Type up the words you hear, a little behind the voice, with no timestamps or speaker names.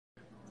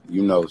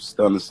You know,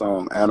 Stunner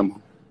song,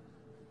 Animal?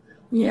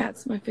 Yeah,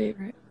 it's my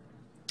favorite.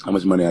 How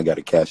much money I got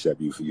to cash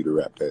up you for you to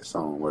rap that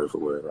song word for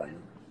word right now?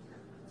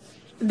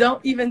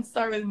 Don't even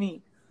start with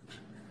me.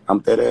 I'm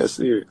that ass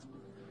serious.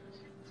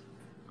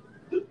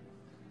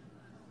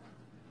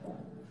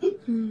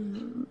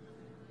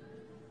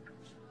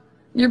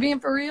 You're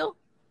being for real?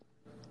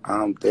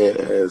 I'm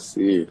dead ass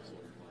serious.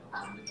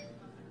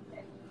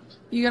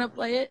 You gonna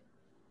play it?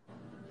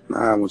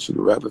 Nah, I want you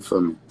to rap it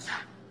for me.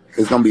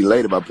 It's gonna be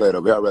late if I play it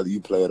over here. I'd rather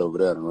you play it over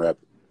there than rap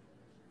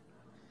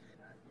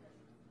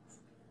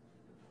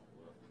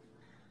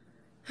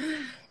it.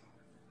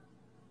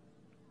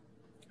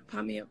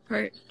 Pop me a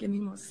perk, give me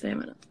more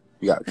stamina.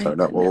 You gotta turn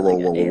up.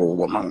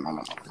 Whoa.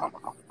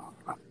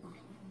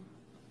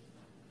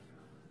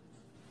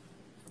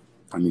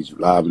 I need you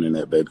live in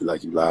that, baby,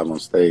 like you live on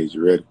stage.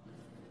 You ready?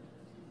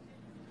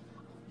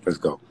 Let's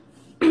go.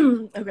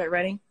 Okay,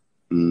 ready?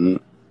 Mm-hmm.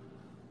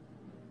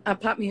 I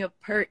pop me a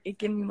perk, it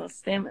give me more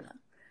stamina.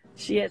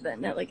 She had that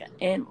net like an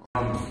animal.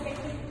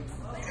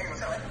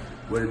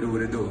 What it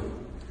do?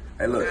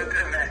 Hey, look,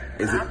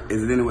 is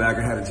it any way I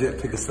can have a jet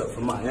pick us up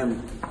from Miami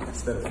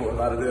instead of Fort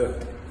Lauderdale?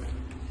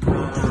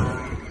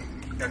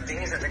 The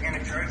thing is that they're going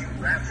to charge you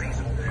grab fees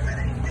over there,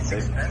 man. It's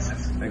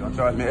expensive. They gonna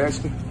charge me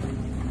extra?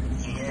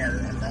 Yeah,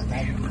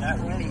 not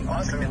really.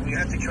 Also, we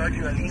have to charge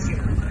you at least, the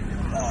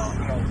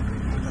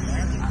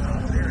landing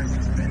over there is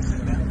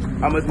expensive, man.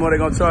 How much more they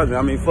gonna charge me?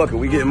 I mean, fuck it,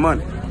 we getting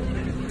money.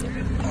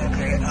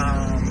 Okay,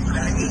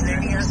 is there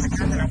any else to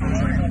come up?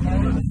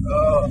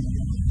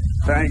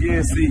 Thing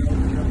is, see,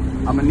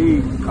 I'm gonna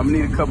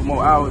need a couple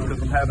more hours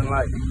because I'm having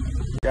like.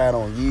 Got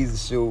on Yeezy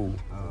shoe,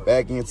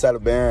 back inside the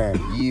band,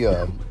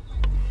 yeah.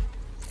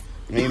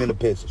 Name in the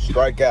picture,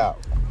 strike out.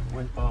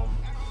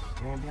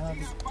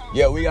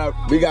 Yeah, we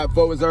got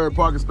 4 reserved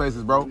parking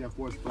spaces, bro. We got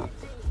 4 spots.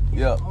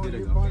 Yeah,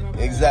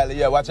 exactly.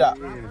 Yeah, watch out.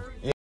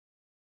 Yeah.